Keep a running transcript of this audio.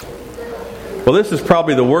Well, this is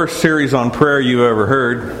probably the worst series on prayer you ever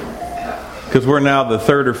heard, because we're now the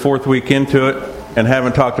third or fourth week into it and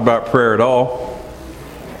haven't talked about prayer at all.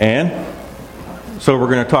 And so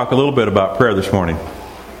we're going to talk a little bit about prayer this morning,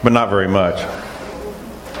 but not very much,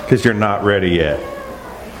 because you're not ready yet.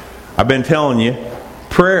 I've been telling you,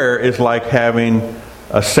 prayer is like having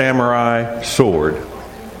a samurai sword.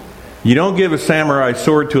 You don't give a samurai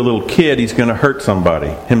sword to a little kid, he's going to hurt somebody,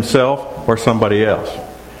 himself or somebody else.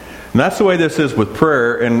 And that's the way this is with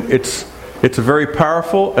prayer, and it's a very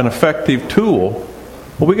powerful and effective tool,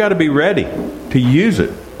 but we got to be ready to use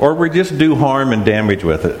it, or we just do harm and damage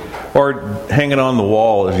with it, or hang it on the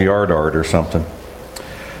wall as yard art or something.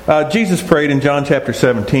 Jesus prayed in John chapter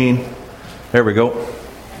 17. There we go.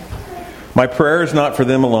 My prayer is not for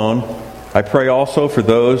them alone. I pray also for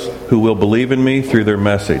those who will believe in me through their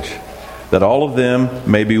message, that all of them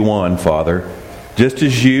may be one, Father, just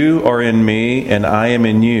as you are in me and I am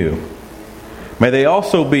in you. May they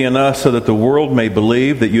also be in us so that the world may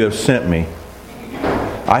believe that you have sent me.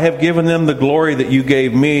 I have given them the glory that you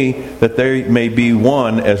gave me, that they may be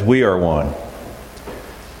one as we are one.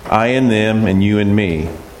 I in them and you in me,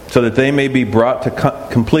 so that they may be brought to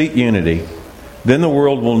complete unity. Then the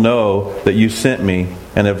world will know that you sent me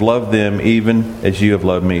and have loved them even as you have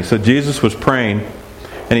loved me. So Jesus was praying,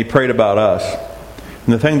 and he prayed about us.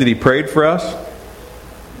 And the thing that he prayed for us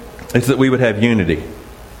is that we would have unity.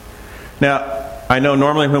 Now, I know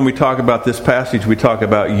normally when we talk about this passage, we talk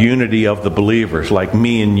about unity of the believers, like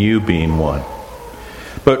me and you being one.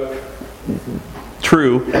 But,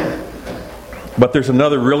 true, but there's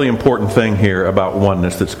another really important thing here about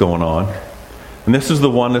oneness that's going on. And this is the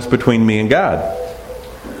oneness between me and God.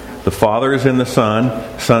 The Father is in the Son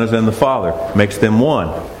is in the Father. Makes them one.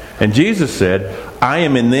 And Jesus said, I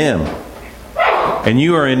am in them, and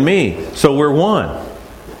you are in me, so we're one.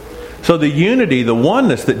 So the unity, the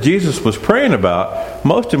oneness that Jesus was praying about,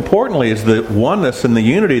 most importantly is the oneness and the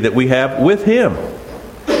unity that we have with Him.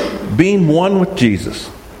 Being one with Jesus.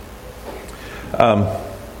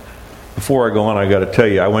 Before I go on, I got to tell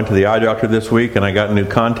you, I went to the eye doctor this week and I got new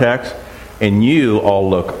contacts, and you all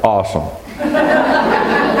look awesome.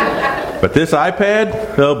 But this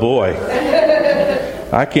iPad, oh boy,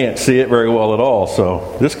 I can't see it very well at all,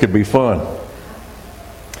 so this could be fun.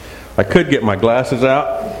 I could get my glasses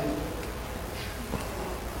out,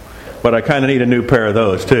 but I kind of need a new pair of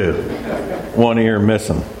those too. One ear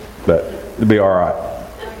missing, but it'll be all right.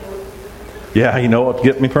 Yeah, you know what?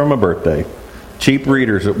 Get me for my birthday. Cheap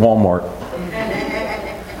readers at Walmart.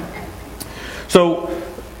 So,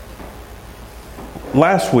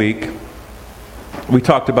 last week, we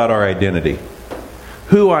talked about our identity.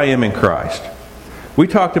 Who I am in Christ. We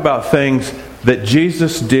talked about things that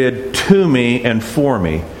Jesus did to me and for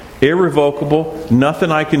me. Irrevocable, nothing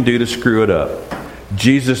I can do to screw it up.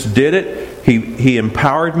 Jesus did it. He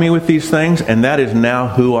empowered me with these things, and that is now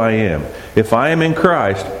who I am. If I am in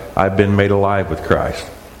Christ, I've been made alive with Christ.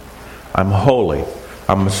 I'm holy.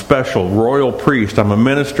 I'm a special royal priest. I'm a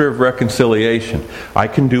minister of reconciliation. I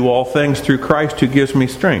can do all things through Christ who gives me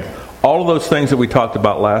strength. All of those things that we talked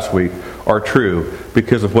about last week are true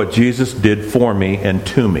because of what Jesus did for me and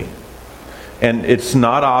to me. And it's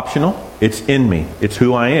not optional. It's in me. It's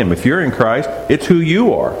who I am. If you're in Christ, it's who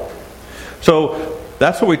you are. So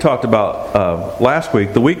that's what we talked about last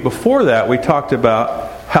week. The week before that, we talked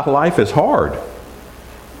about how life is hard.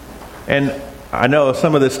 And I know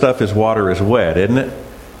some of this stuff is water is wet, isn't it?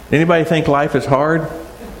 Anybody think life is hard?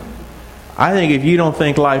 I think if you don't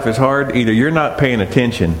think life is hard, either you're not paying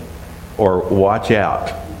attention or watch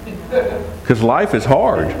out. Because life is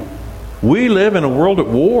hard. We live in a world at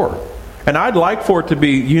war. And I'd like for it to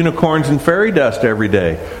be unicorns and fairy dust every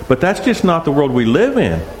day. But that's just not the world we live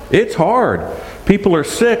in. It's hard. People are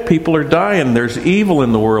sick. People are dying. There's evil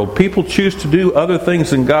in the world. People choose to do other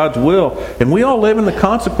things than God's will. And we all live in the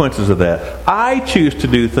consequences of that. I choose to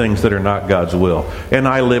do things that are not God's will. And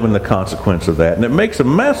I live in the consequence of that. And it makes a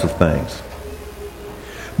mess of things.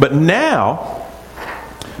 But now,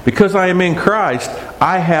 because I am in Christ,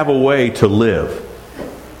 I have a way to live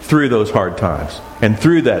through those hard times and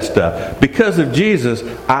through that stuff. Because of Jesus,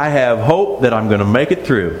 I have hope that I'm going to make it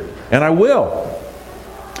through. And I will.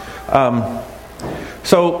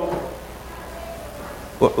 So,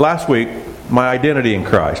 last week, my identity in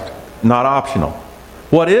Christ, not optional.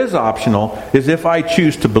 What is optional is if I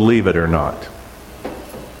choose to believe it or not.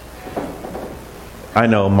 I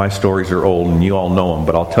know my stories are old and you all know them,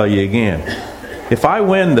 but I'll tell you again. If I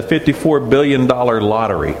win the $54 billion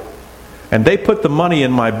lottery and they put the money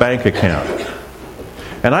in my bank account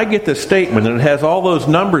and I get this statement and it has all those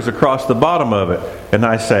numbers across the bottom of it, and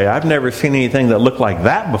I say, I've never seen anything that looked like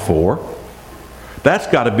that before. That's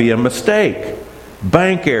got to be a mistake.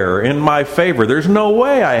 Bank error in my favor. There's no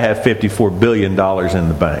way I have $54 billion in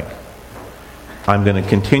the bank. I'm going to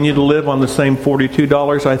continue to live on the same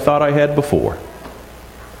 $42 I thought I had before.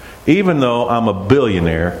 Even though I'm a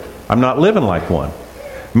billionaire, I'm not living like one.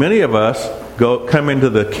 Many of us come into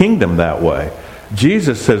the kingdom that way.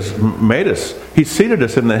 Jesus has made us. He's seated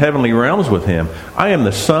us in the heavenly realms with Him. I am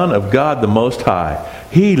the Son of God the Most High.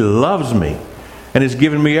 He loves me and has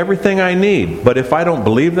given me everything I need. But if I don't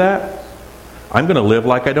believe that, I'm going to live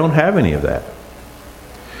like I don't have any of that.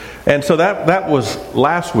 And so that was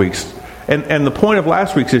last week's. And the point of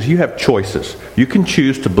last week's is you have choices. You can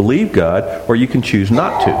choose to believe God or you can choose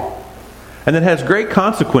not to. And it has great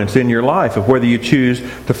consequence in your life of whether you choose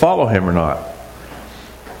to follow Him or not.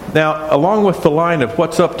 Now, along with the line of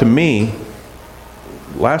what's up to me,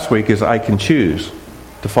 last week is I can choose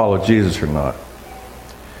to follow Jesus or not.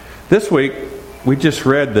 This week, we just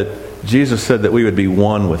read that Jesus said that we would be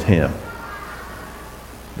one with Him.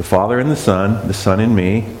 The Father and the Son in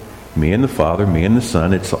me and the Father, me and the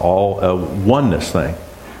Son. It's all a oneness thing.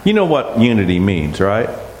 You know what unity means, right?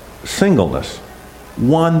 Singleness.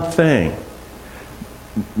 One thing.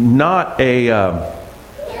 Not a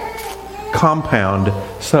compound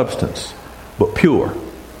substance, but pure.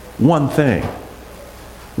 One thing.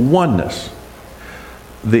 Oneness.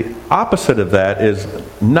 The opposite of that is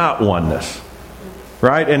not oneness.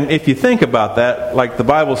 Right? And if you think about that, like the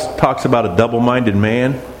Bible talks about a double-minded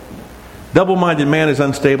man. Double-minded man is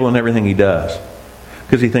unstable in everything he does.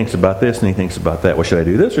 Because he thinks about this and he thinks about that. Well, should I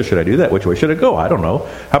do this or should I do that? Which way should I go? I don't know.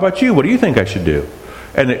 How about you? What do you think I should do?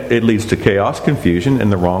 And it leads to chaos, confusion,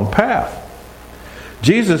 and the wrong path.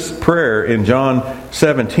 Jesus' prayer in John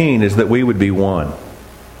 17 is that we would be one.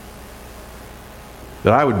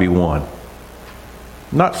 That I would be one.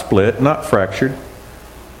 Not split, not fractured,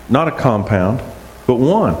 not a compound, but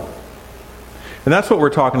one. And that's what we're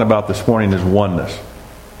talking about this morning is oneness.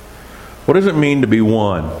 What does it mean to be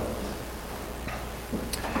one?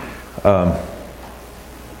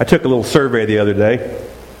 I took a little survey the other day,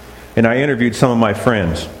 and I interviewed some of my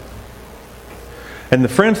friends. And the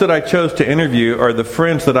friends that I chose to interview are the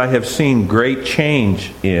friends that I have seen great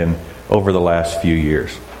change in over the last few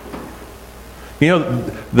years. You know,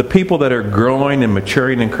 the people that are growing and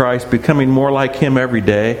maturing in Christ, becoming more like Him every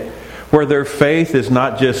day, where their faith is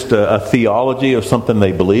not just a theology of something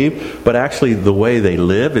they believe, but actually the way they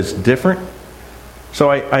live is different. So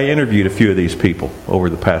I interviewed a few of these people over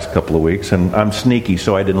the past couple of weeks, and I'm sneaky,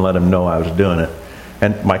 so I didn't let them know I was doing it.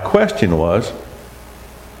 And my question was,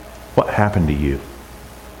 what happened to you?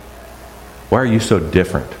 Why are you so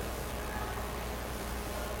different?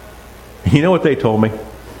 You know what they told me?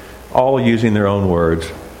 All using their own words.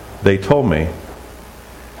 They told me,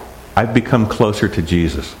 I've become closer to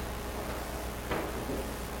Jesus.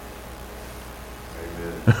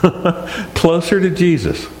 Closer to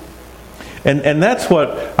Jesus. And that's what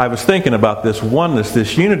I was thinking about, this oneness,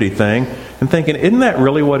 this unity thing, and thinking, isn't that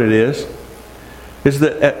really what it is? Is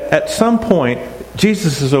that at some point,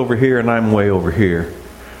 Jesus is over here and I'm way over here.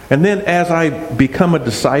 And then as I become a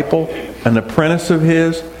disciple, an apprentice of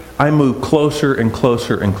His, I move closer and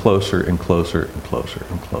closer and closer and closer and closer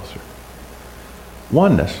and closer.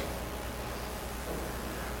 Oneness.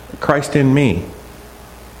 Christ in me,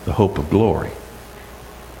 the hope of glory.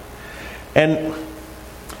 And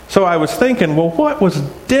so I was thinking, well, what was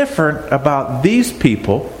different about these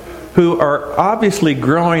people who are obviously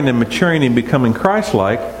growing and maturing and becoming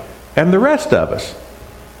Christ-like and the rest of us?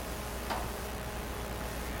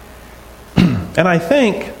 And I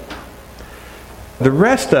think the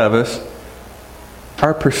rest of us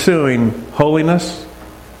are pursuing holiness.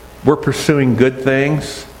 We're pursuing good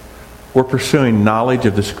things. We're pursuing knowledge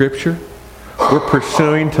of the Scripture. We're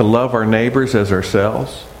pursuing to love our neighbors as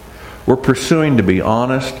ourselves. We're pursuing to be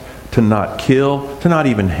honest, to not kill, to not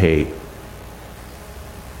even hate.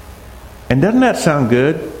 And doesn't that sound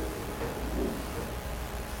good?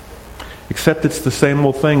 Except it's the same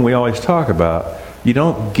old thing we always talk about. You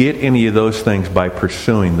don't get any of those things by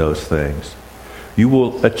pursuing those things. You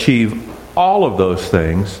will achieve all of those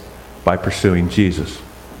things by pursuing Jesus.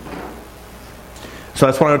 So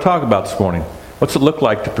that's what I want to talk about this morning. What's it look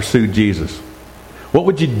like to pursue Jesus? What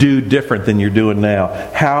would you do different than you're doing now?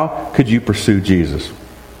 How could you pursue Jesus?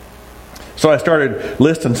 So I started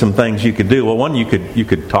listing some things you could do. Well, one, you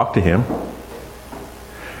could talk to Him.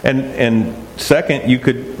 And second, you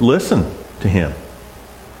could listen to Him.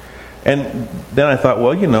 And then I thought,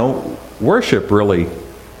 well, worship really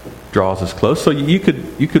draws us close. So you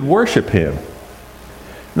could worship Him.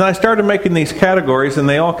 And I started making these categories, and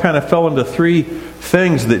they all kind of fell into three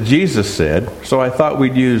things that Jesus said. So I thought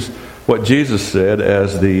we'd use what Jesus said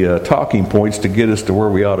as the talking points to get us to where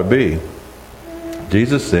we ought to be.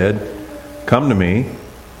 Jesus said, "Come to me,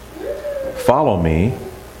 follow me,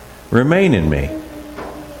 remain in me."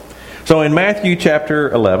 So in Matthew chapter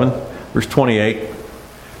 11, verse 28,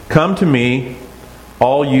 "Come to me,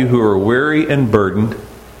 all you who are weary and burdened,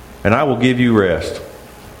 and I will give you rest."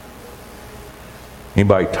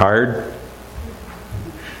 Anybody tired?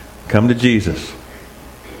 Come to Jesus.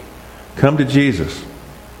 Come to Jesus.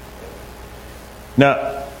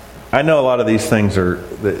 Now, I know a lot of these things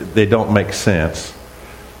they don't make sense.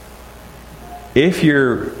 If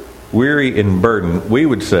you're weary and burdened, we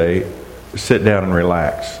would say, sit down and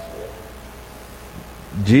relax.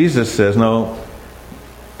 Jesus says, no,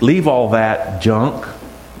 leave all that junk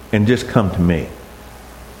and just come to me.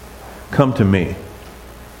 Come to me.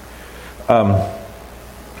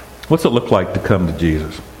 What's it look like to come to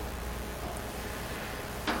Jesus?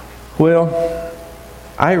 Well,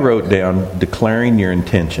 I wrote down declaring your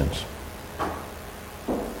intentions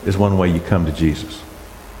is one way you come to Jesus.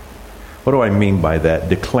 What do I mean by that?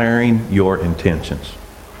 Declaring your intentions.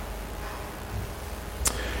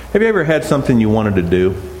 Have you ever had something you wanted to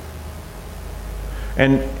do?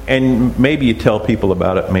 And maybe you tell people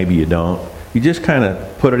about it, maybe you don't. You just kind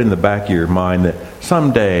of put it in the back of your mind that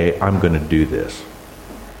someday I'm going to do this.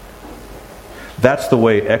 That's the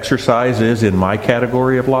way exercise is in my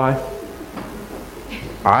category of life.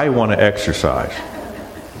 I want to exercise.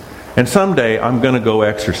 And someday I'm going to go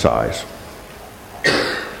exercise.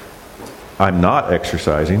 I'm not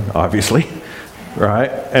exercising, obviously,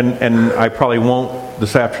 right? And I probably won't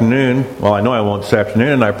this afternoon. Well, I know I won't this afternoon,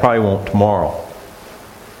 and I probably won't tomorrow.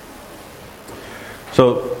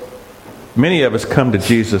 So many of us come to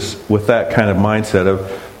Jesus with that kind of mindset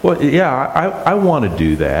of, well, yeah, I want to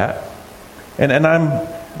do that. And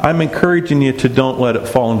I'm encouraging you to don't let it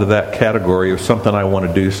fall into that category of something I want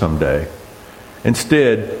to do someday.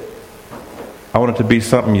 Instead, I want it to be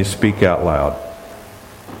something you speak out loud.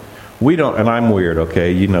 We don't, and I'm weird,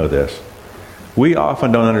 okay? You know this. We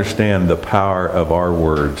often don't understand the power of our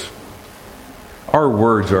words. Our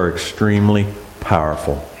words are extremely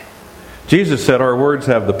powerful. Jesus said our words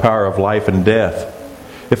have the power of life and death.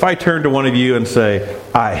 If I turn to one of you and say,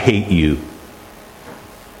 I hate you,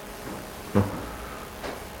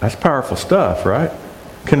 that's powerful stuff, right?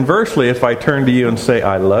 Conversely, if I turn to you and say,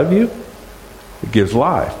 I love you, it gives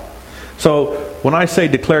life. So when I say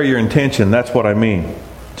declare your intention, that's what I mean.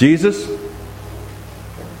 Jesus,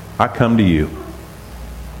 I come to you.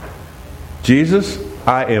 Jesus,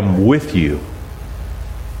 I am with you.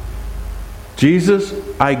 Jesus,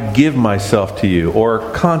 I give myself to you,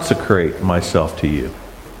 or consecrate myself to you.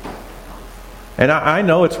 And I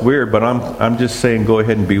know it's weird, but I'm just saying go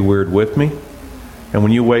ahead and be weird with me. And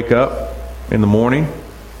when you wake up in the morning,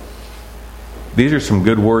 these are some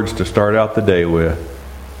good words to start out the day with.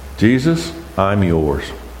 Jesus, I'm yours.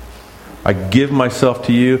 I give myself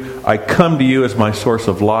to you. I come to you as my source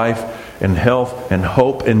of life and health and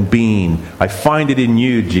hope and being. I find it in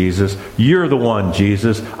you, Jesus. You're the one,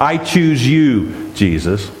 Jesus. I choose you,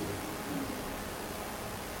 Jesus.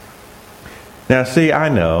 Now, see, I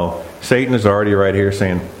know Satan is already right here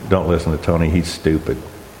saying, don't listen to Tony, he's stupid.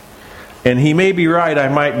 And he may be right, I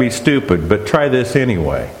might be stupid, but try this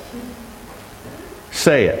anyway.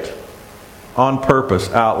 Say it on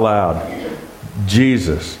purpose, out loud.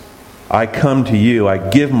 Jesus, I come to you. I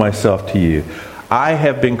give myself to you. I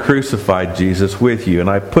have been crucified, Jesus, with you. And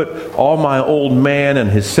I put all my old man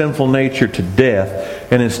and his sinful nature to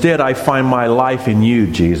death. And instead I find my life in you,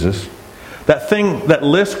 Jesus. That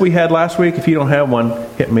list we had last week, if you don't have one,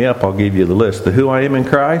 hit me up. I'll give you the list. The who I am in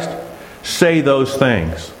Christ. Say those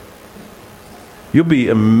things. You'll be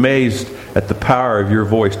amazed at the power of your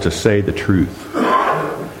voice to say the truth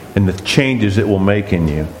and the changes it will make in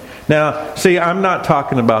you. Now, see, I'm not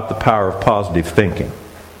talking about the power of positive thinking.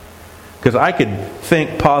 Because I could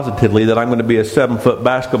think positively that I'm going to be a 7-foot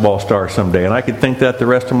basketball star someday, and I could think that the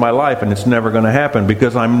rest of my life, and it's never going to happen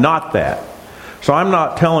because I'm not that. So I'm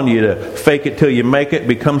not telling you to fake it till you make it,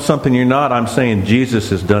 become something you're not. I'm saying Jesus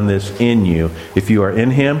has done this in you. If you are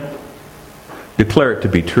in Him, declare it to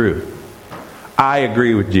be true. I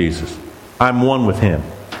agree with Jesus. I'm one with Him.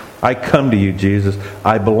 I come to you, Jesus.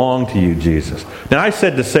 I belong to you, Jesus. Now, I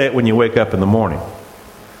said to say it when you wake up in the morning.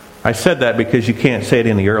 I said that because you can't say it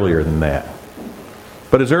any earlier than that.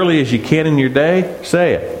 But as early as you can in your day,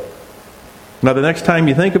 say it. Now, the next time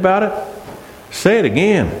you think about it, say it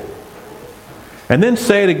again. And then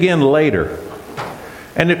say it again later.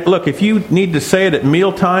 And look, if you need to say it at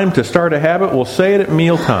mealtime to start a habit, well, say it at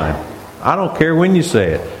mealtime. I don't care when you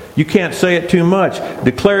say it. You can't say it too much.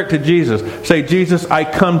 Declare it to Jesus. Say, Jesus, I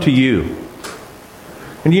come to you.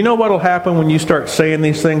 And you know what will happen when you start saying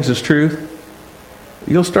these things as truth?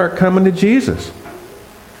 You'll start coming to Jesus.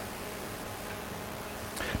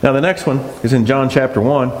 Now the next one is in John chapter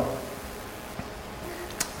 1.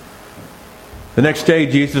 The next day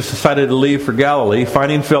Jesus decided to leave for Galilee.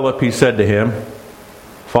 Finding Philip, he said to him,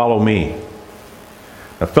 "Follow me."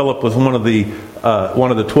 Now Philip was one of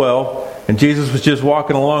the 12, and Jesus was just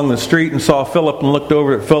walking along the street and saw Philip and looked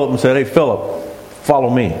over at Philip and said, "Hey Philip, follow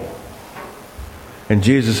me." And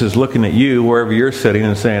Jesus is looking at you wherever you're sitting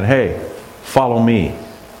and saying, "Hey, follow me."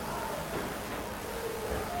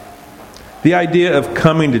 The idea of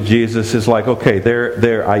coming to Jesus is like, okay,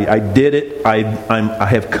 I did it. I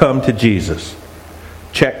have come to Jesus.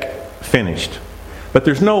 Check, finished. But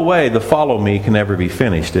there's no way the follow me can ever be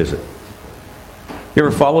finished, is it? You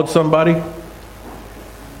ever followed somebody?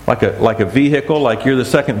 Like a vehicle, like you're the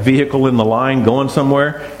second vehicle in the line going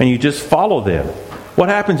somewhere, and you just follow them. What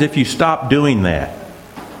happens if you stop doing that?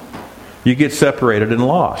 You get separated and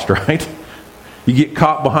lost, right? You get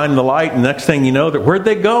caught behind the light, and next thing you know, where'd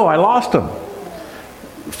they go? I lost them.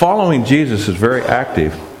 Following Jesus is very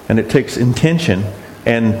active, and it takes intention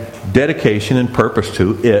and dedication and purpose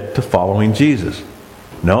to following Jesus.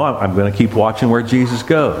 No, I'm going to keep watching where Jesus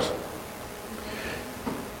goes.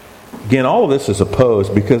 Again, all of this is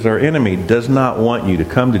opposed because our enemy does not want you to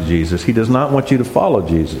come to Jesus. He does not want you to follow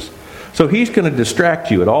Jesus. So he's going to distract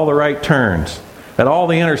you at all the right turns, at all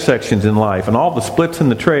the intersections in life, and all the splits in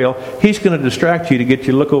the trail. He's going to distract you to get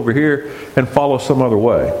you to look over here and follow some other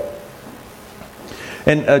way.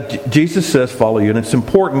 And Jesus says follow you, and it's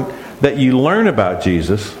important that you learn about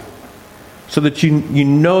Jesus so that you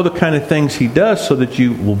know the kind of things he does, so that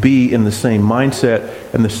you will be in the same mindset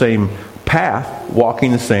and the same path,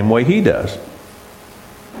 walking the same way he does.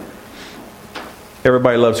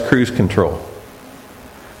 Everybody loves cruise control.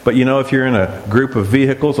 But you know, if you're in a group of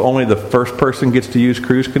vehicles, only the first person gets to use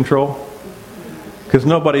cruise control. Because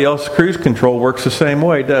nobody else, cruise control works the same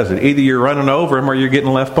way, does it? Either you're running over them or you're getting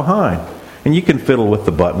left behind. And you can fiddle with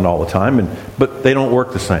the button all the time, but they don't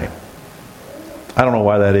work the same. I don't know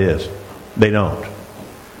why that is. They don't.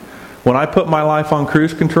 When I put my life on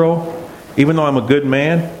cruise control, even though I'm a good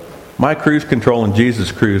man, my cruise control and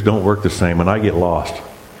Jesus' cruise don't work the same, and I get lost.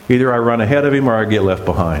 Either I run ahead of him or I get left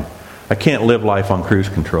behind. I can't live life on cruise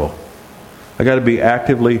control. I got to be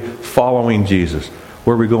actively following Jesus.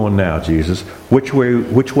 Where are we going now, Jesus? Which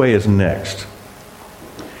way is next?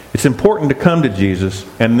 It's important to come to Jesus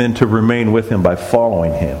and then to remain with him by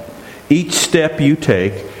following him. Each step you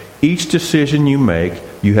take, each decision you make,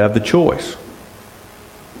 you have the choice.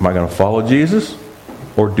 Am I going to follow Jesus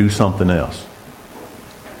or do something else?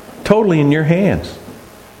 Totally in your hands.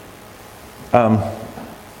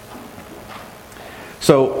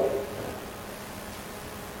 So,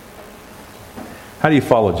 how do you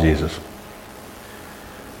follow Jesus?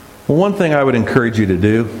 Well, one thing I would encourage you to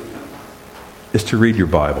do is to read your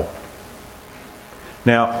Bible.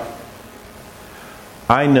 Now,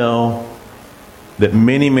 I know that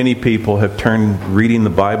many people have turned reading the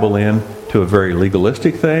Bible into a very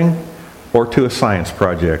legalistic thing or to a science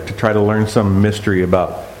project to try to learn some mystery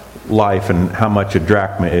about life and how much a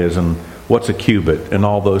drachma is and what's a cubit and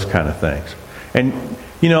all those kind of things. And,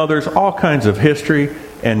 you know, there's all kinds of history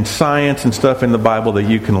and science and stuff in the Bible that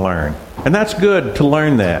you can learn. And that's good to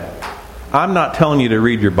learn that. I'm not telling you to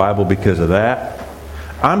read your Bible because of that.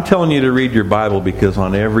 I'm telling you to read your Bible because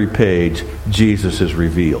on every page, Jesus is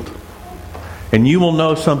revealed. And you will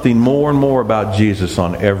know something more and more about Jesus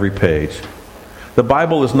on every page. The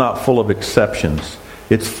Bible is not full of exceptions.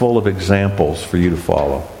 It's full of examples for you to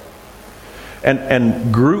follow.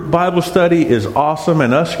 And group Bible study is awesome,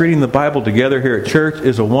 and us reading the Bible together here at church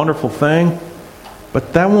is a wonderful thing,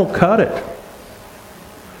 but that won't cut it.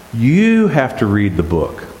 You have to read the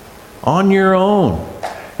book on your own.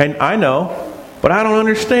 And I know, but I don't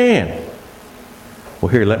understand. Well,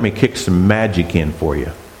 here, let me kick some magic in for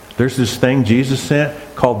you. There's this thing Jesus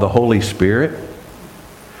sent called the Holy Spirit.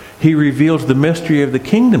 He reveals the mystery of the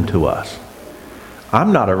kingdom to us.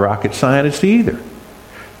 I'm not a rocket scientist either.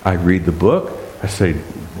 I read the book. I say,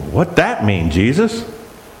 what that mean, Jesus?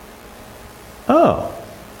 Oh,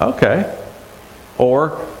 okay.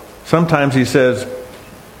 Or sometimes he says,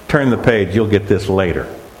 turn the page, you'll get this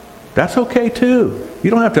later. That's okay too. You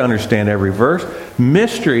don't have to understand every verse.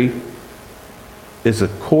 Mystery is a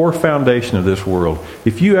core foundation of this world.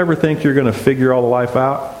 If you ever think you're going to figure all the life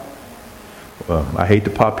out, I hate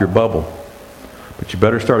to pop your bubble, but you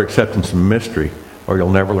better start accepting some mystery or you'll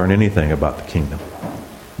never learn anything about the kingdom.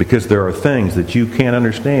 Because there are things that you can't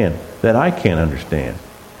understand that I can't understand.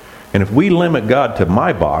 And if we limit God to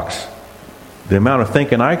my box, the amount of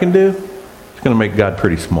thinking I can do, it's going to make God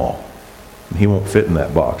pretty small. He won't fit in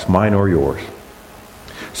that box, mine or yours.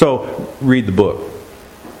 So, read the book.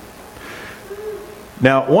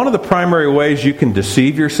 Now, one of the primary ways you can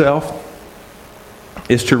deceive yourself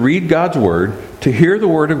is to read God's Word, to hear the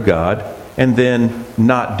Word of God, and then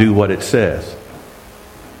not do what it says.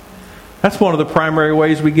 That's one of the primary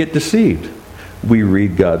ways we get deceived. We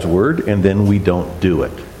read God's Word, and then we don't do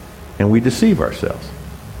it. And we deceive ourselves.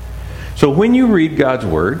 So when you read God's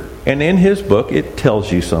Word, and in His book it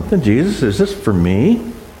tells you something, Jesus, is this for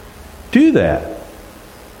me? Do that.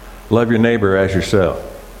 Love your neighbor as yourself.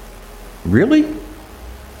 Really?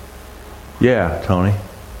 Yeah, Tony.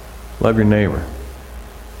 Love your neighbor.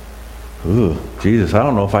 Ooh, Jesus, I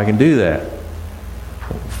don't know if I can do that.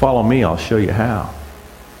 Follow me, I'll show you how.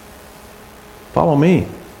 Follow me.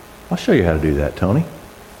 I'll show you how to do that, Tony.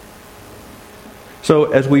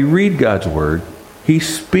 So as we read God's Word, He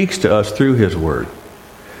speaks to us through His Word.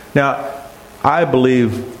 Now, I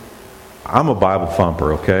believe, I'm a Bible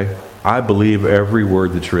thumper, okay? I believe every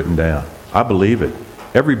word that's written down. I believe it.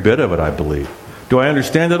 Every bit of it I believe. Do I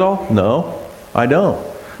understand it all? No, I don't.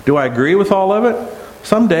 Do I agree with all of it?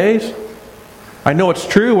 Some days. I know it's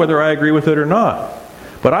true whether I agree with it or not.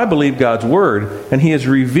 But I believe God's Word, and He has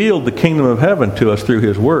revealed the kingdom of heaven to us through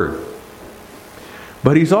His Word.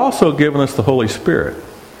 But He's also given us the Holy Spirit.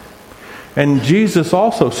 And Jesus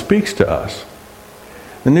also speaks to us.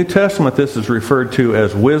 In the New Testament, this is referred to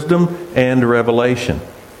as wisdom and revelation.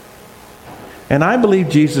 And I believe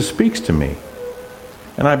Jesus speaks to me.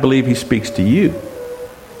 And I believe He speaks to you.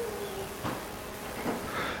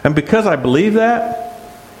 And because I believe that,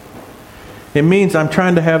 it means I'm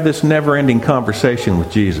trying to have this never-ending conversation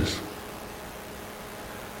with Jesus.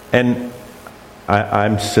 And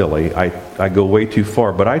I'm silly. I go way too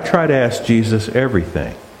far. But I try to ask Jesus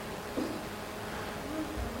everything.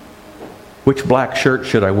 Which black shirt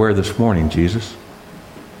should I wear this morning, Jesus?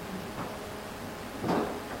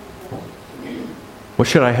 What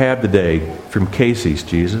should I have today from Casey's,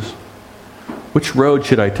 Jesus? Which road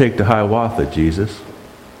should I take to Hiawatha, Jesus?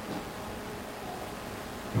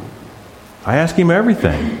 I ask Him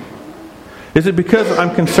everything. Is it because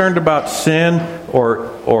I'm concerned about sin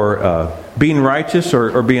or being righteous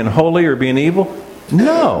or being holy or being evil?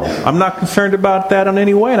 No, I'm not concerned about that in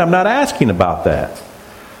any way, and I'm not asking about that.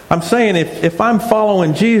 I'm saying if I'm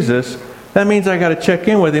following Jesus, that means I got to check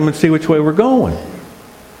in with Him and see which way we're going.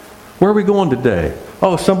 Where are we going today?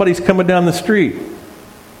 Oh, somebody's coming down the street.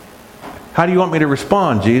 How do you want me to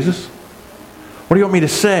respond, Jesus? What do you want me to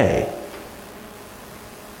say?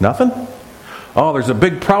 Nothing? Oh, there's a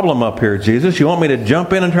big problem up here, Jesus. You want me to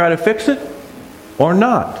jump in and try to fix it? Or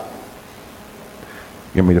not?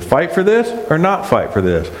 You want me to fight for this or not fight for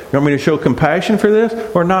this? You want me to show compassion for this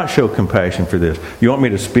or not show compassion for this? You want me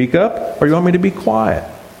to speak up or you want me to be quiet?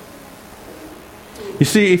 You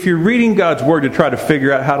see, if you're reading God's Word to try to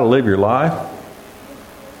figure out how to live your life,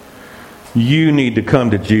 you need to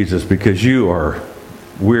come to Jesus because you are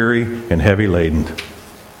weary and heavy laden.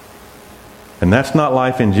 And that's not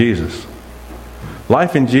life in Jesus.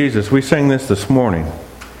 Life in Jesus, we sang this morning,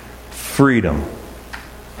 freedom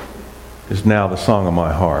is now the song of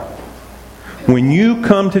my heart. When you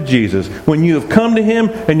come to Jesus, when you have come to Him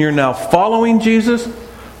and you're now following Jesus,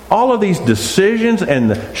 all of these decisions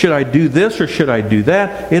and should I do this or should I do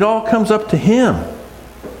that, it all comes up to Him.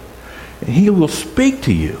 And He will speak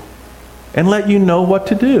to you and let you know what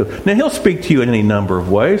to do. Now, He'll speak to you in any number of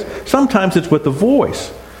ways. Sometimes it's with a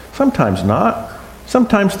voice. Sometimes not.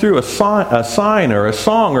 Sometimes through a sign or a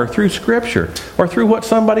song or through Scripture or through what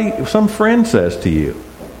some friend says to you.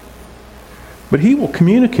 But He will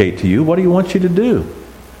communicate to you what He wants you to do.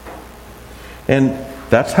 And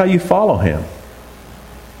that's how you follow Him.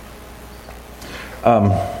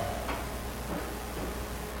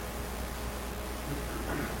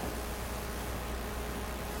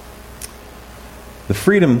 The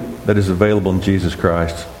freedom that is available in Jesus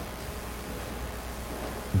Christ,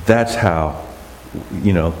 that's how,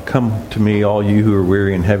 come to me, all you who are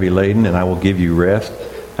weary and heavy laden, and I will give you rest.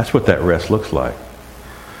 That's what that rest looks like.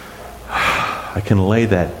 I can lay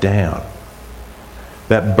that down.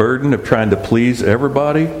 That burden of trying to please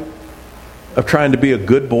everybody, of trying to be a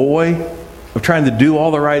good boy, of trying to do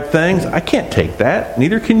all the right things, I can't take that.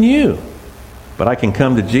 Neither can you. But I can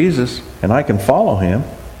come to Jesus and I can follow Him.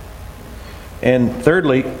 And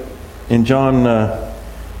thirdly, in John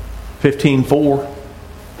 15:4,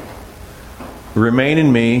 remain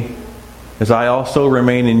in me as I also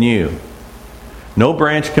remain in you. No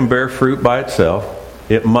branch can bear fruit by itself.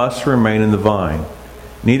 It must remain in the vine.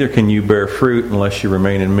 Neither can you bear fruit unless you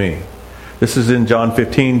remain in me. This is in John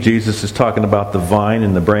 15. Jesus is talking about the vine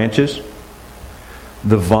and the branches.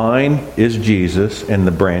 The vine is Jesus, and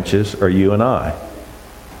the branches are you and I.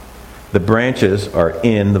 The branches are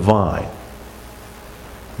in the vine.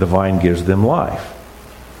 The vine gives them life.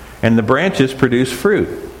 And the branches produce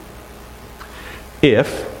fruit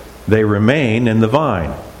if they remain in the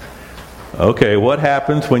vine. Okay, what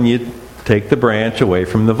happens when you take the branch away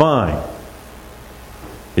from the vine?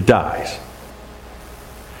 It dies.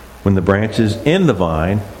 When the branch is in the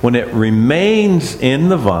vine, when it remains in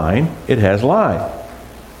the vine, it has life.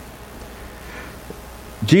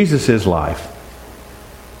 Jesus is life.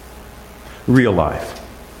 Real life.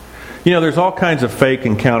 You know, there's all kinds of fake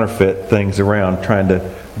and counterfeit things around trying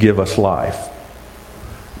to give us life.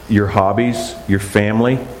 Your hobbies, your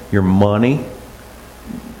family, your money,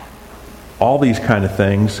 all these kind of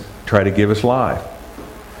things try to give us life.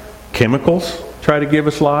 Chemicals try to give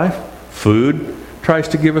us life. Food tries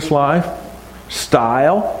to give us life.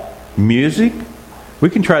 Style, music. We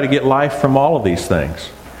can try to get life from all of these things.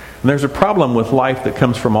 And there's a problem with life that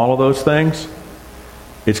comes from all of those things.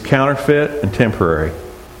 It's counterfeit and temporary.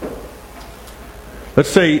 Let's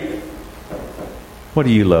say, what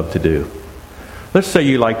do you love to do? Let's say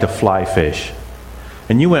you like to fly fish.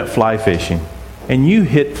 And you went fly fishing. And you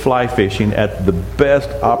hit fly fishing at the best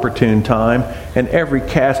opportune time. And every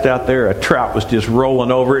cast out there, a trout was just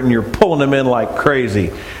rolling over it. And you're pulling them in like crazy.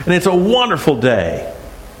 And it's a wonderful day.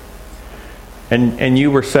 And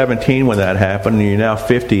you were 17 when that happened. And you're now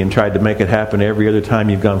 50 and tried to make it happen every other time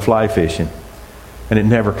you've gone fly fishing. And it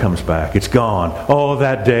never comes back. It's gone. Oh,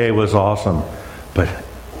 that day was awesome. But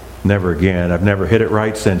never again. I've never hit it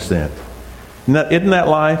right since then. Isn't that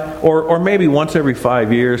life? Or maybe once every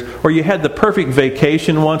 5 years. Or you had the perfect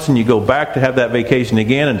vacation once and you go back to have that vacation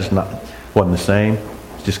again and wasn't the same.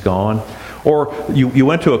 It's just gone. Or you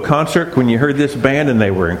went to a concert when you heard this band and they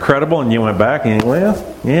were incredible and you went back and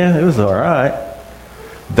well, yeah, it was all right.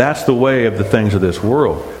 That's the way of the things of this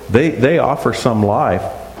world. They offer some life,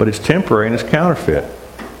 but it's temporary and it's counterfeit.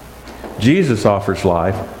 Jesus offers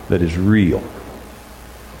life that is real.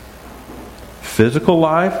 Physical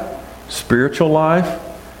life, spiritual life,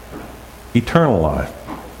 eternal life.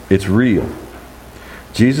 It's real.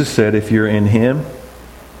 Jesus said if you're in Him,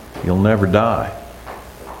 you'll never die.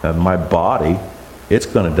 Now, my body, it's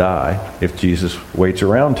going to die if Jesus waits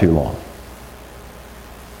around too long.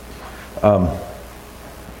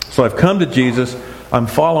 So I've come to Jesus, I'm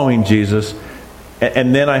following Jesus,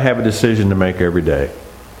 and then I have a decision to make every day.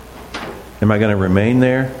 Am I going to remain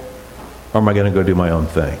there, or am I going to go do my own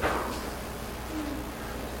thing?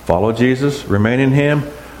 Follow Jesus, remain in Him,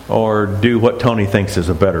 or do what Tony thinks is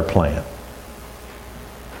a better plan?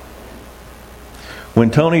 When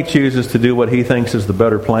Tony chooses to do what he thinks is the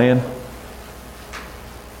better plan, it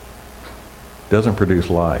doesn't produce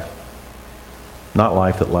life. Not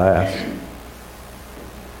life that lasts.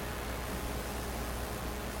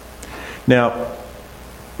 Now,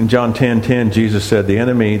 in John 10:10, Jesus said, the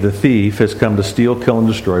enemy, the thief, has come to steal, kill, and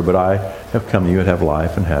destroy, but I have come to you and have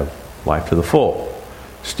life and have life to the full.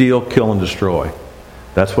 Steal, kill, and destroy.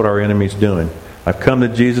 That's what our enemy's doing. I've come to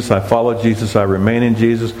Jesus, I follow Jesus, I remain in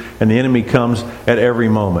Jesus, and the enemy comes at every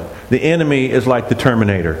moment. The enemy is like the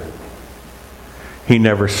Terminator. He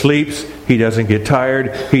never sleeps, he doesn't get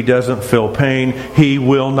tired, he doesn't feel pain, he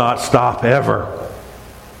will not stop ever.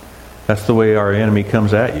 That's the way our enemy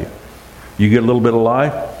comes at you. You get a little bit of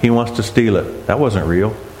life, he wants to steal it. That wasn't real.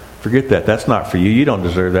 Forget that. That's not for you. You don't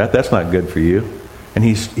deserve that. That's not good for you. And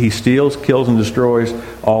he steals, kills, and destroys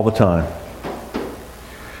all the time.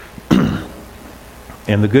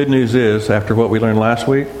 And the good news is, after what we learned last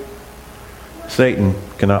week, Satan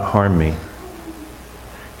cannot harm me.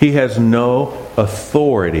 He has no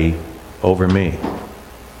authority over me.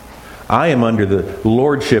 I am under the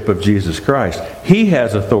lordship of Jesus Christ. He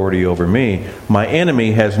has authority over me. My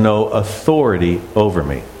enemy has no authority over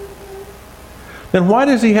me. Then why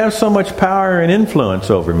does he have so much power and influence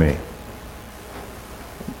over me?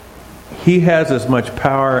 He has as much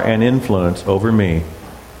power and influence over me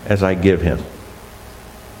as I give him.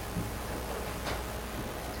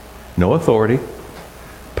 No authority,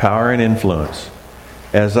 power and influence.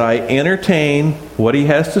 As I entertain what he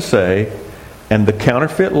has to say and the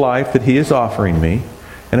counterfeit life that he is offering me,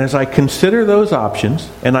 and as I consider those options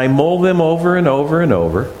and I mull them over and over and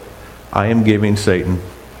over, I am giving Satan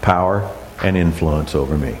power and influence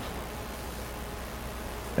over me.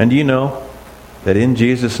 And do you know that in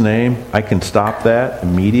Jesus' name I can stop that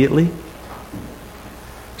immediately?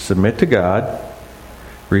 Submit to God,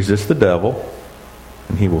 resist the devil,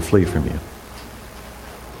 and he will flee from you.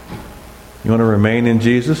 You want to remain in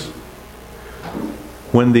Jesus?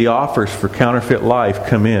 When the offers for counterfeit life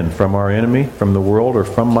come in from our enemy, from the world, or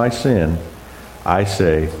from my sin, I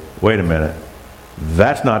say, wait a minute.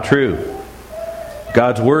 That's not true.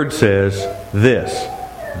 God's Word says this.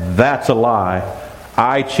 That's a lie.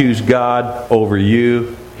 I choose God over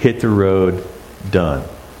you. Hit the road. Done.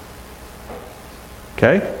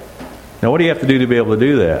 Okay? Now what do you have to do to be able to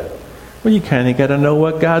do that? Well, you kind of got to know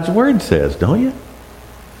what God's Word says, don't you?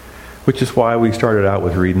 Which is why we started out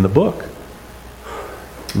with reading the book.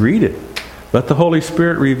 Read it. Let the Holy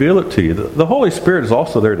Spirit reveal it to you. The Holy Spirit is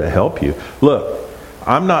also there to help you. Look,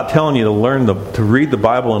 I'm not telling you to read the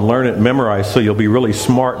Bible and learn it and memorize so you'll be really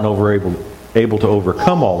smart and able to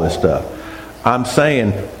overcome all this stuff. I'm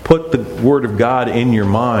saying put the Word of God in your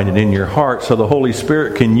mind and in your heart so the Holy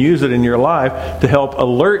Spirit can use it in your life to help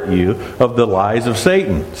alert you of the lies of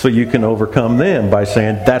Satan so you can overcome them by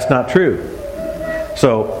saying, that's not true.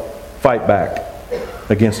 So, fight back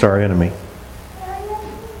against our enemy.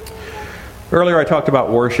 Earlier I talked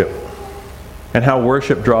about worship and how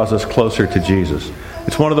worship draws us closer to Jesus.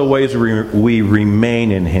 It's one of the ways we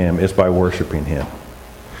remain in Him is by worshiping Him.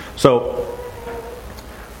 So,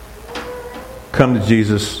 come to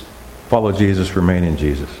Jesus, follow Jesus, remain in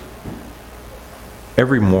Jesus.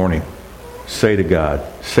 Every morning, say to God,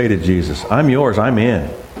 say to Jesus, I'm yours, I'm in.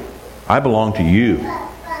 I belong to you.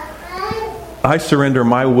 I surrender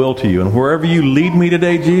my will to you. And wherever you lead me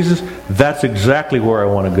today, Jesus, that's exactly where I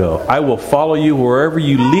want to go. I will follow you wherever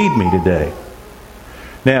you lead me today.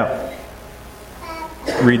 Now,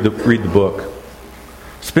 read the book.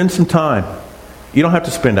 Spend some time. You don't have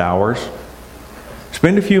to spend hours.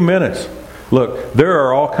 Spend a few minutes. Look, there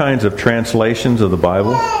are all kinds of translations of the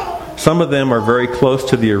Bible. Some of them are very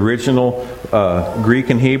close to the original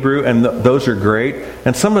Greek and Hebrew, and those are great.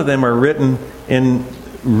 And some of them are written in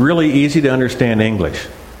really easy to understand English.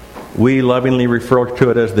 We lovingly refer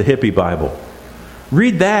to it as the hippie Bible.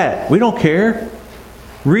 Read that. We don't care.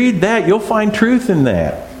 Read that. You'll find truth in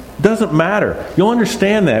that. Doesn't matter. You'll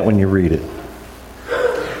understand that when you read it.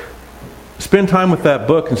 Spend time with that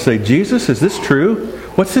book and say, Jesus, is this true?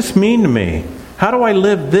 What's this mean to me? How do I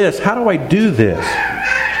live this? How do I do this?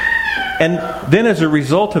 And then as a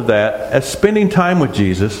result of that, as spending time with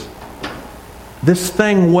Jesus, this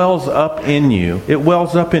thing wells up in you. It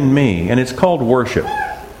wells up in me, and it's called worship.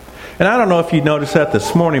 And I don't know if you noticed that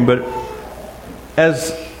this morning, but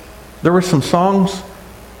as there were some songs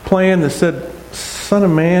playing that said, Son of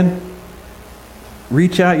man,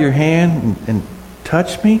 reach out your hand and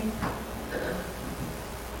touch me.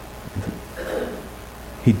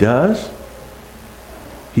 He does.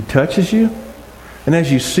 He touches you. And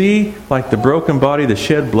as you see, like the broken body, the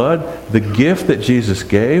shed blood, the gift that Jesus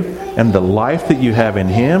gave, and the life that you have in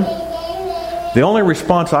Him, the only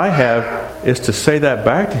response I have is to say that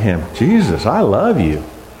back to Him. Jesus, I love you.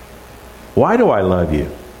 Why do I love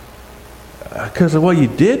you? Because of what you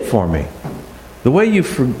did for me. The way you...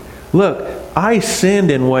 Look, I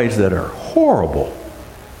sinned in ways that are horrible.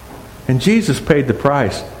 And Jesus paid the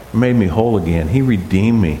price, made me whole again. He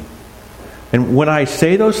redeemed me. And when I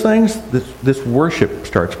say those things, this worship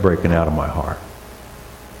starts breaking out of my heart.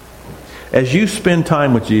 As you spend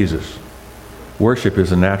time with Jesus, worship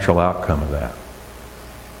is a natural outcome of that.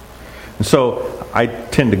 And so I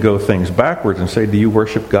tend to go things backwards and say, do you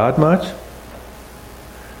worship God much?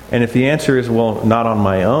 And if the answer is, well, not on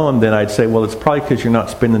my own, then I'd say, well, it's probably because you're not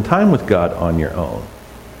spending time with God on your own.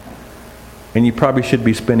 And you probably should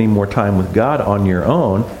be spending more time with God on your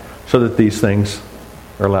own so that these things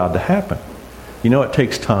are allowed to happen. You know, it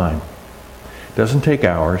takes time. It doesn't take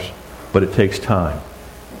hours, but it takes time.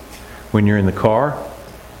 When you're in the car,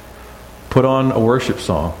 put on a worship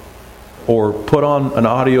song, or put on an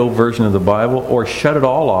audio version of the Bible, or shut it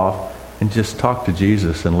all off and just talk to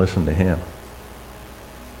Jesus and listen to Him.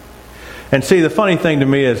 And see, the funny thing to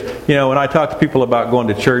me is, you know, when I talk to people about going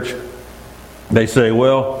to church, they say,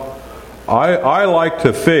 well, I like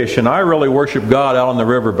to fish and I really worship God out on the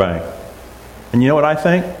riverbank. And you know what I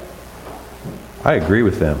think? I agree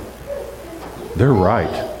with them. They're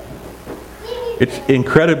right. It's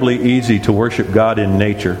incredibly easy to worship God in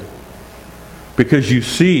nature because you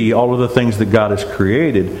see all of the things that God has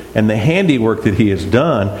created and the handiwork that He has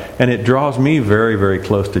done, and it draws me very, very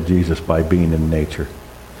close to Jesus by being in nature,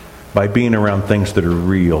 by being around things that are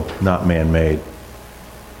real, not man-made.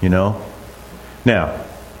 You know? Now,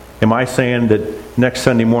 am I saying that next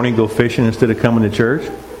Sunday morning go fishing instead of coming to church?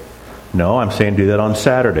 No, I'm saying do that on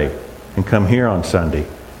Saturday and come here on Sunday,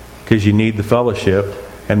 because you need the fellowship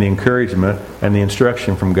and the encouragement and the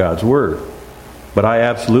instruction from God's Word. But I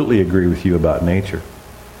absolutely agree with you about nature.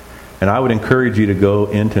 And I would encourage you to go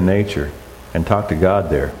into nature and talk to God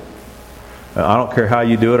there. I don't care how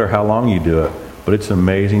you do it or how long you do it, but it's an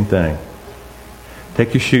amazing thing.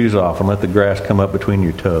 Take your shoes off and let the grass come up between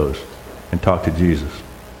your toes and talk to Jesus.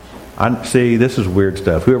 See, this is weird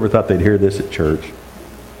stuff. Whoever thought they'd hear this at church?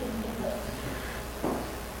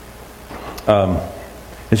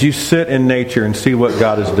 As you sit in nature and see what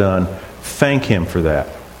God has done, thank Him for that.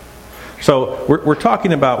 So we're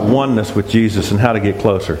talking about oneness with Jesus and how to get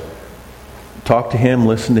closer. Talk to Him,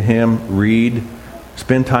 listen to Him, read,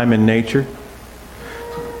 spend time in nature.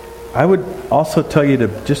 I would also tell you to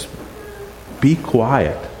just be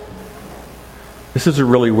quiet. This is a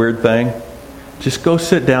really weird thing. Just go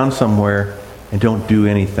sit down somewhere and don't do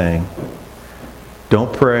anything.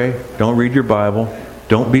 Don't pray. Don't read your Bible.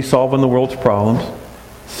 Don't be solving the world's problems.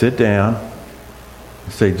 Sit down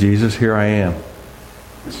and say, Jesus, here I am.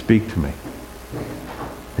 Speak to me.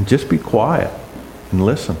 And just be quiet and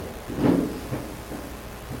listen.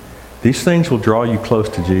 These things will draw you close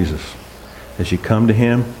to Jesus as you come to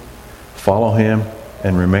Him, follow Him,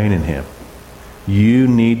 and remain in Him. You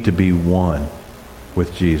need to be one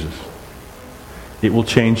with Jesus. It will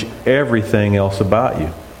change everything else about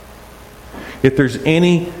you. If there's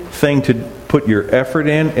anything to put your effort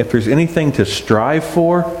in, if there's anything to strive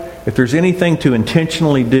for, if there's anything to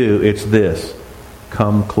intentionally do, it's this.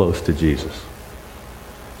 Come close to Jesus.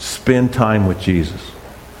 Spend time with Jesus.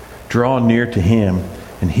 Draw near to Him,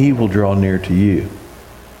 and He will draw near to you.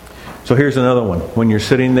 So here's another one. When you're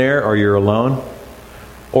sitting there or you're alone,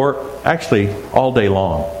 or actually all day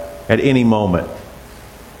long, at any moment,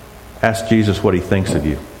 ask Jesus what He thinks of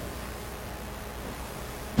you.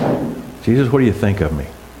 Jesus, what do you think of me?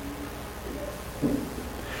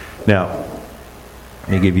 Now, let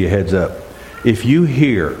me give you a heads up. If you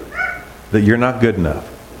hear that you're not good enough,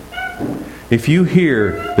 if you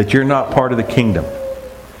hear that you're not part of the kingdom,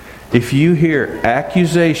 if you hear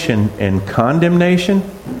accusation and condemnation,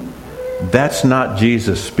 that's not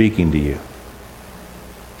Jesus speaking to you.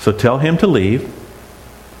 So tell Him to leave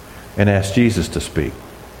and ask Jesus to speak.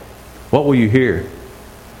 What will you hear?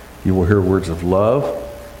 You will hear words of love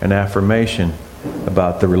and affirmation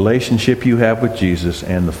about the relationship you have with Jesus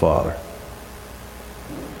and the Father.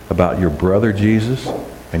 About your brother Jesus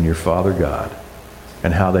and your Father God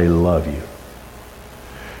and how they love you.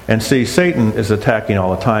 And see, Satan is attacking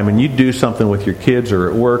all the time, and you do something with your kids or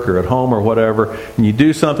at work or at home or whatever, and you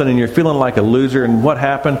do something and you're feeling like a loser, and what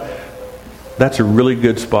happened? That's a really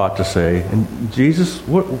good spot to say, and Jesus,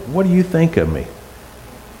 what do you think of me?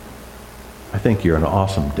 I think you're an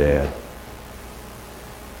awesome dad.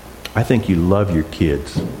 I think you love your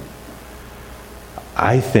kids.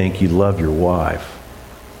 I think you love your wife.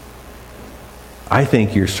 I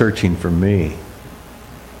think you're searching for me.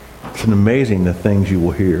 It's amazing the things you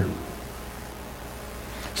will hear.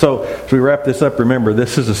 So, as we wrap this up, remember,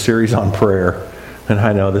 this is a series on prayer. And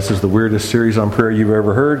I know this is the weirdest series on prayer you've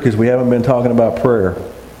ever heard because we haven't been talking about prayer.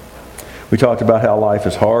 We talked about how life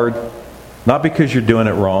is hard, not because you're doing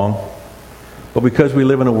it wrong, but because we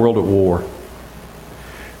live in a world at war.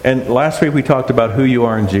 And last week we talked about who you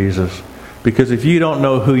are in Jesus. Because if you don't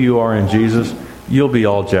know who you are in Jesus, you'll be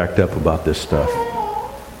all jacked up about this stuff.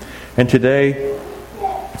 And today,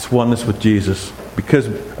 it's oneness with Jesus. Because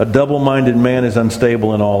a double-minded man is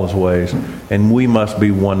unstable in all his ways. And we must be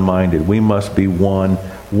one-minded. We must be one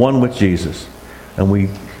with Jesus. And we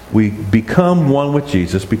become one with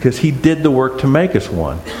Jesus because He did the work to make us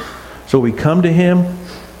one. So we come to Him,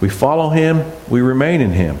 we follow Him, we remain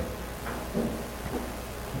in Him.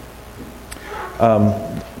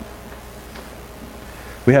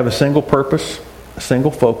 We have a single purpose, a single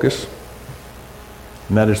focus,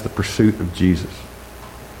 and that is the pursuit of Jesus.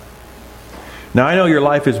 Now, I know your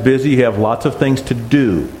life is busy. You have lots of things to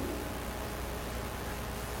do.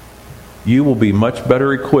 You will be much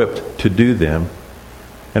better equipped to do them,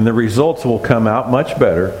 and the results will come out much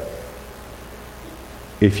better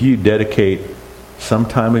if you dedicate some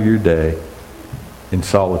time of your day in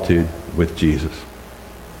solitude with Jesus.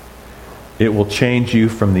 It will change you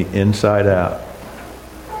from the inside out.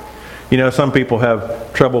 You know, some people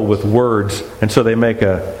have trouble with words, and so they make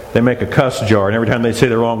a cuss jar, and every time they say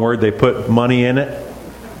the wrong word, they put money in it.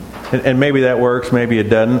 And maybe that works, maybe it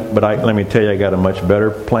doesn't, but let me tell you, I got a much better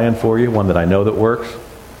plan for you, one that I know that works.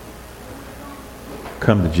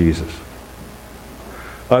 Come to Jesus.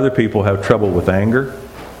 Other people have trouble with anger,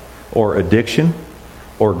 or addiction,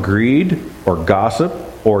 or greed, or gossip,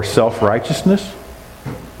 or self-righteousness.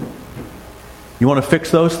 You want to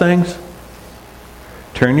fix those things?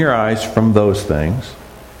 Turn your eyes from those things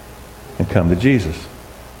and come to Jesus.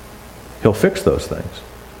 He'll fix those things.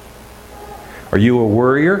 Are you a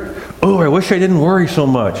worrier? Oh, I wish I didn't worry so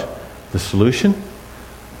much. The solution?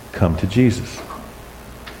 Come to Jesus.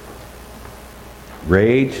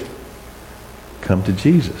 Rage? Come to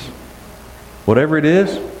Jesus. Whatever it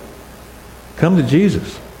is, come to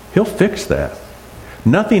Jesus. He'll fix that.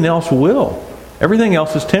 Nothing else will. Everything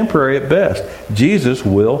else is temporary at best. Jesus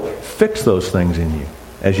will fix those things in you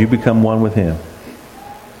as you become one with Him.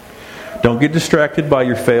 Don't get distracted by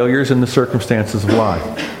your failures and the circumstances of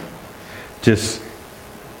life. Just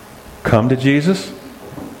come to Jesus,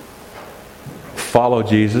 follow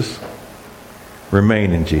Jesus,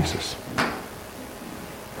 remain in Jesus.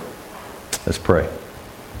 Let's pray.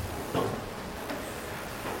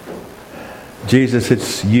 Jesus,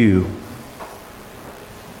 it's you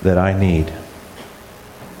that I need.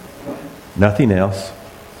 Nothing else,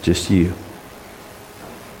 just you.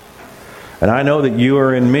 And I know that you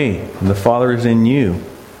are in me, and the Father is in you,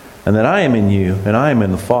 and that I am in you, and I am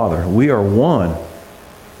in the Father. We are one.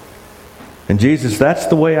 And Jesus, that's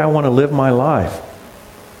the way I want to live my life.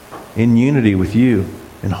 In unity with you,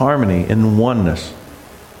 in harmony, in oneness.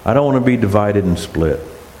 I don't want to be divided and split.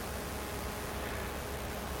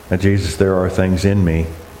 Now, Jesus, there are things in me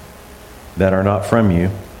that are not from you,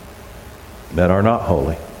 that are not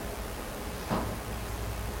holy.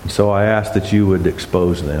 And so I ask that you would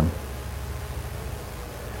expose them.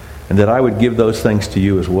 And that I would give those things to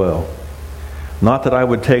you as well. Not that I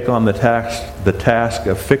would take on the task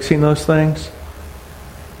of fixing those things,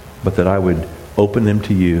 but that I would open them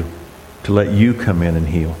to you, to let you come in and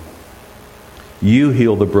heal. You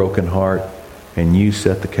heal the broken heart, and you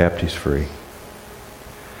set the captives free.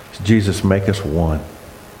 So Jesus, make us one.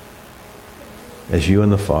 As you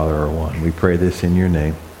and the Father are one. We pray this in your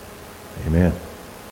name. Amen.